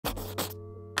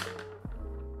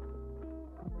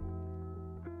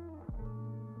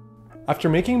After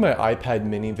making my iPad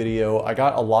mini video, I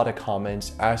got a lot of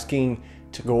comments asking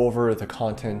to go over the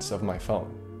contents of my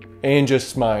phone and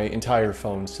just my entire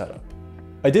phone setup.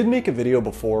 I did make a video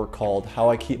before called How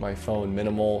I Keep My Phone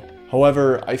Minimal.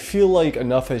 However, I feel like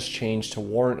enough has changed to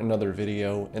warrant another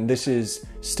video, and this is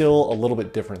still a little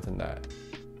bit different than that,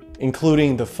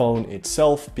 including the phone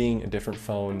itself being a different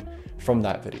phone from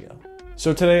that video.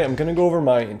 So today I'm gonna go over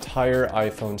my entire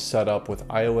iPhone setup with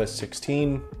iOS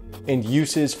 16 and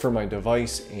uses for my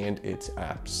device and its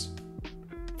apps.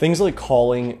 Things like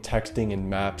calling, texting, and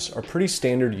maps are pretty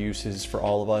standard uses for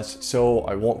all of us, so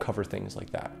I won't cover things like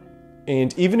that.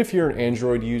 And even if you're an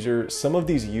Android user, some of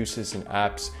these uses and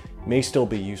apps may still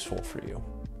be useful for you,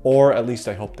 or at least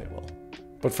I hope they will.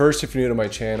 But first, if you're new to my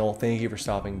channel, thank you for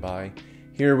stopping by.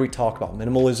 Here we talk about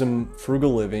minimalism,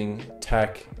 frugal living,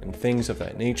 tech, and things of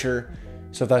that nature.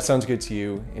 So if that sounds good to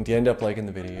you and you end up liking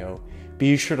the video,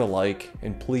 be sure to like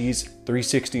and please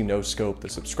 360 no scope the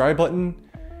subscribe button.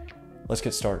 Let's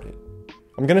get started.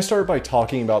 I'm gonna start by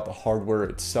talking about the hardware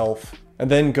itself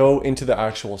and then go into the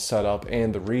actual setup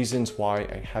and the reasons why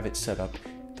I have it set up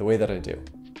the way that I do.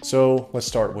 So let's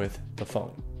start with the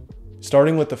phone.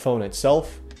 Starting with the phone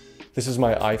itself, this is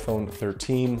my iPhone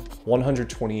 13,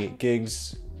 128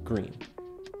 gigs, green.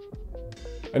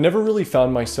 I never really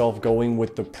found myself going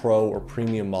with the Pro or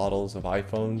premium models of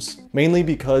iPhones, mainly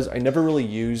because I never really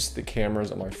use the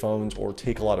cameras on my phones or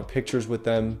take a lot of pictures with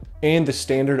them, and the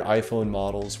standard iPhone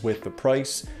models with the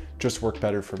price just work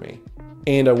better for me.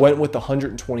 And I went with the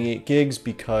 128 gigs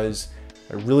because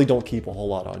I really don't keep a whole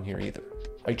lot on here either.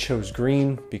 I chose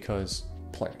green because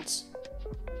plants.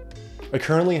 I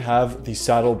currently have the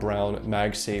saddle brown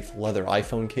MagSafe leather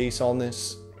iPhone case on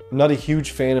this. I'm not a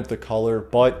huge fan of the color,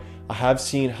 but I have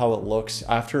seen how it looks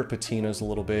after it patinas a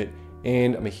little bit,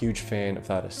 and I'm a huge fan of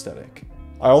that aesthetic.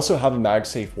 I also have a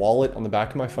MagSafe wallet on the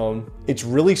back of my phone. It's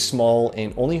really small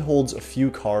and only holds a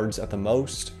few cards at the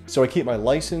most, so I keep my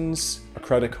license, a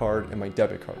credit card, and my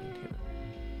debit card in here.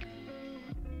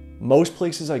 Most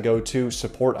places I go to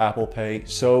support Apple Pay,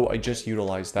 so I just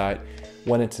utilize that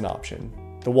when it's an option.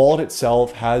 The wallet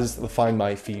itself has the Find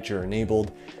My feature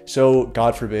enabled, so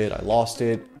God forbid I lost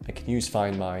it, I can use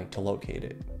Find My to locate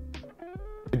it.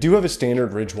 I do have a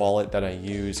standard Ridge wallet that I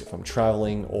use if I'm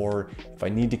traveling or if I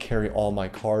need to carry all my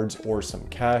cards or some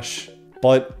cash,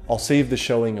 but I'll save the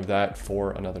showing of that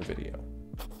for another video.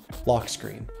 Lock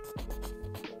screen.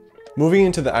 Moving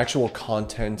into the actual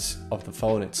contents of the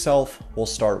phone itself, we'll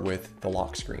start with the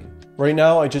lock screen. Right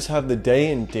now, I just have the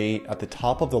day and date at the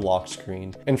top of the lock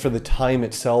screen, and for the time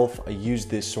itself, I use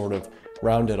this sort of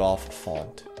rounded off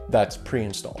font that's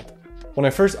pre-installed. When I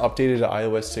first updated to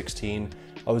iOS 16,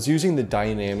 I was using the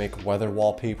dynamic weather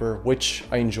wallpaper, which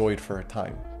I enjoyed for a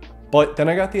time. But then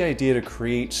I got the idea to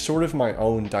create sort of my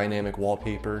own dynamic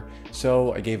wallpaper,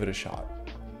 so I gave it a shot.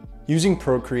 Using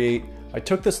Procreate, I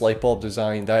took this light bulb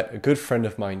design that a good friend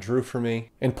of mine drew for me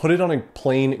and put it on a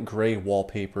plain gray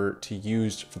wallpaper to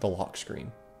use for the lock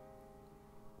screen.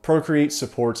 Procreate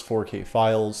supports 4K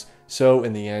files, so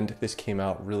in the end, this came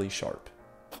out really sharp.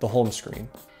 The home screen.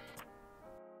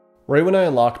 Right when I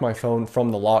unlock my phone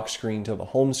from the lock screen to the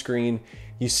home screen,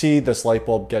 you see this light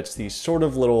bulb gets these sort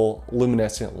of little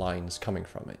luminescent lines coming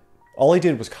from it. All I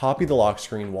did was copy the lock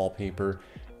screen wallpaper,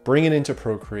 bring it into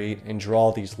Procreate, and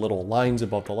draw these little lines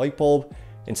above the light bulb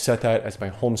and set that as my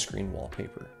home screen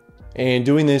wallpaper. And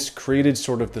doing this created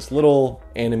sort of this little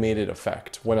animated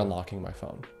effect when unlocking my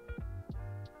phone.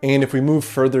 And if we move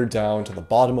further down to the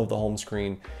bottom of the home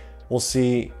screen, we'll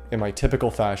see in my typical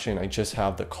fashion, I just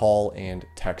have the call and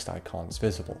text icons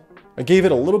visible. I gave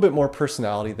it a little bit more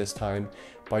personality this time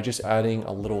by just adding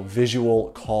a little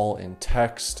visual call and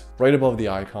text right above the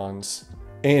icons.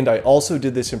 And I also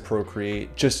did this in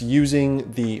Procreate, just using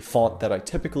the font that I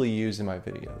typically use in my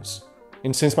videos.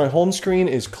 And since my home screen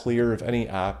is clear of any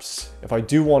apps, if I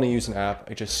do want to use an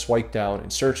app, I just swipe down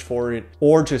and search for it,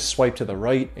 or just swipe to the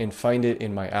right and find it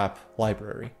in my app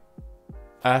library.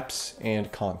 Apps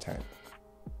and content.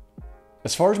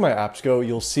 As far as my apps go,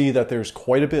 you'll see that there's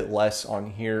quite a bit less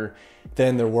on here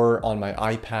than there were on my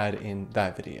iPad in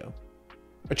that video.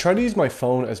 I try to use my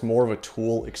phone as more of a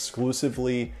tool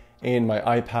exclusively, and my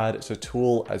iPad as a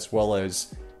tool as well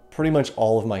as pretty much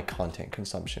all of my content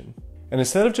consumption. And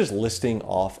instead of just listing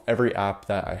off every app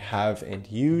that I have and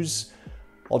use,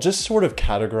 I'll just sort of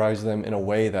categorize them in a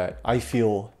way that I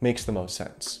feel makes the most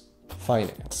sense.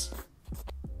 Finance.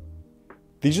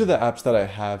 These are the apps that I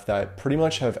have that pretty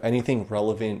much have anything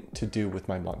relevant to do with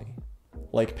my money,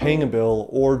 like paying a bill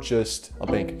or just a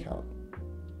bank account.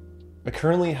 I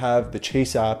currently have the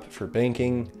Chase app for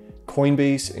banking,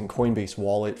 Coinbase and Coinbase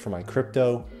Wallet for my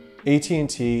crypto,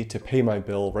 AT&T to pay my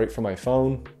bill right from my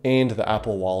phone, and the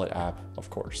Apple Wallet app, of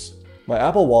course. My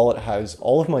Apple Wallet has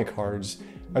all of my cards,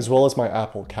 as well as my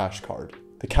Apple Cash card.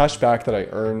 The cash back that I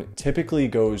earn typically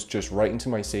goes just right into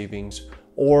my savings,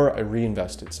 or I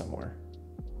reinvest it somewhere.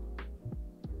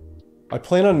 I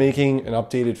plan on making an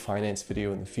updated finance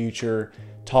video in the future,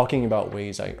 talking about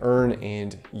ways I earn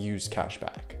and use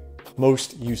cashback.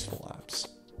 Most useful apps.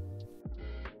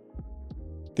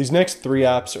 These next 3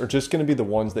 apps are just going to be the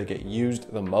ones that get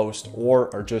used the most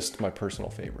or are just my personal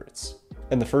favorites.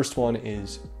 And the first one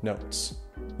is Notes.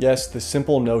 Yes, the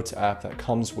simple Notes app that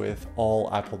comes with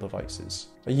all Apple devices.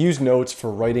 I use Notes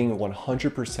for writing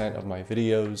 100% of my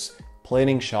videos,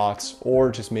 planning shots,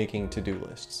 or just making to-do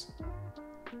lists.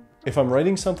 If I'm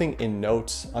writing something in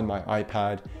Notes on my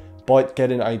iPad, but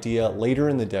get an idea later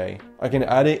in the day, I can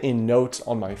add it in Notes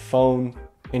on my phone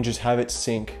and just have it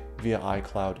sync via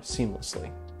iCloud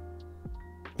seamlessly.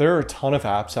 There are a ton of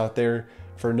apps out there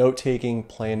for note-taking,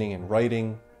 planning, and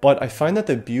writing, but I find that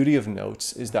the beauty of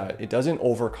Notes is that it doesn't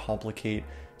overcomplicate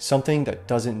something that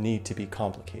doesn't need to be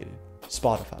complicated.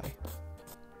 Spotify.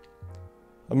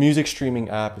 A music streaming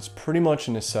app is pretty much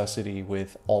a necessity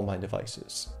with all my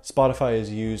devices. Spotify is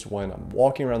used when I'm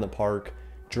walking around the park,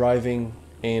 driving,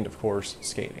 and of course,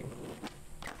 skating.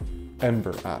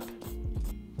 Ember app.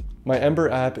 My Ember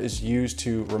app is used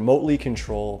to remotely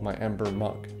control my Ember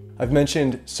mug. I've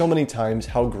mentioned so many times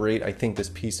how great I think this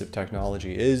piece of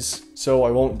technology is, so I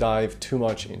won't dive too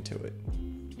much into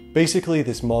it. Basically,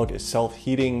 this mug is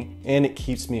self-heating and it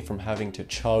keeps me from having to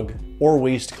chug or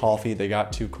waste coffee that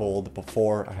got too cold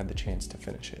before I had the chance to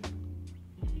finish it.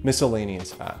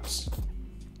 Miscellaneous apps.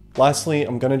 Lastly,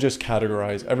 I'm gonna just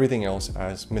categorize everything else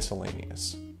as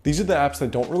miscellaneous. These are the apps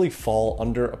that don't really fall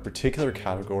under a particular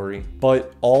category,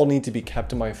 but all need to be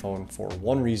kept in my phone for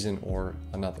one reason or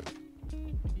another.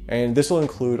 And this will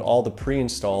include all the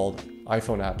pre-installed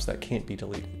iPhone apps that can't be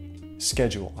deleted.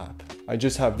 Schedule app. I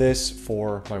just have this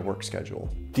for my work schedule.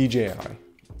 DJI.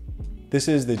 This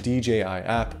is the DJI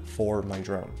app for my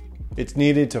drone. It's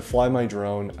needed to fly my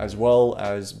drone as well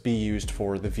as be used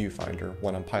for the viewfinder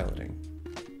when I'm piloting.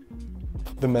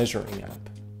 The measuring app.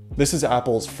 This is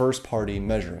Apple's first-party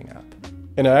measuring app.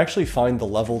 And I actually find the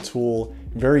level tool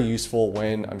very useful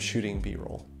when I'm shooting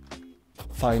B-roll.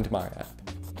 Find My app.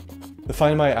 The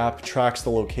Find My app tracks the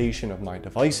location of my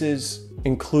devices,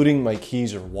 including my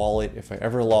keys or wallet. If I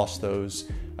ever lost those,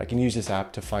 I can use this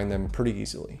app to find them pretty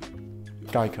easily.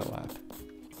 Geico app.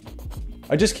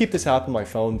 I just keep this app on my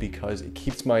phone because it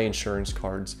keeps my insurance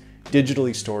cards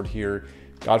digitally stored here.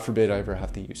 God forbid I ever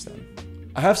have to use them.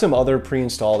 I have some other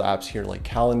pre-installed apps here like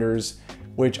calendars,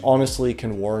 which honestly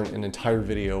can warrant an entire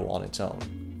video on its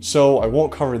own. So I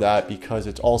won't cover that because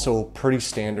it's also pretty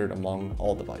standard among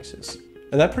all devices.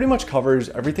 And that pretty much covers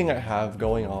everything I have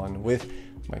going on with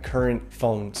my current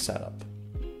phone setup.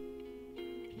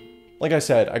 Like I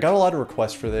said, I got a lot of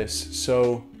requests for this,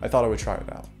 so I thought I would try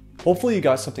it out. Hopefully you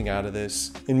got something out of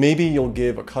this, and maybe you'll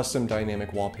give a custom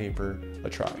dynamic wallpaper a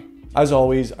try. As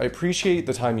always, I appreciate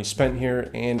the time you spent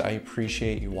here, and I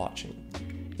appreciate you watching.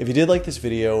 If you did like this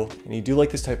video, and you do like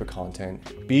this type of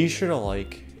content, be sure to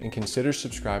like and consider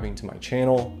subscribing to my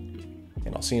channel,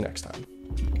 and I'll see you next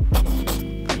time.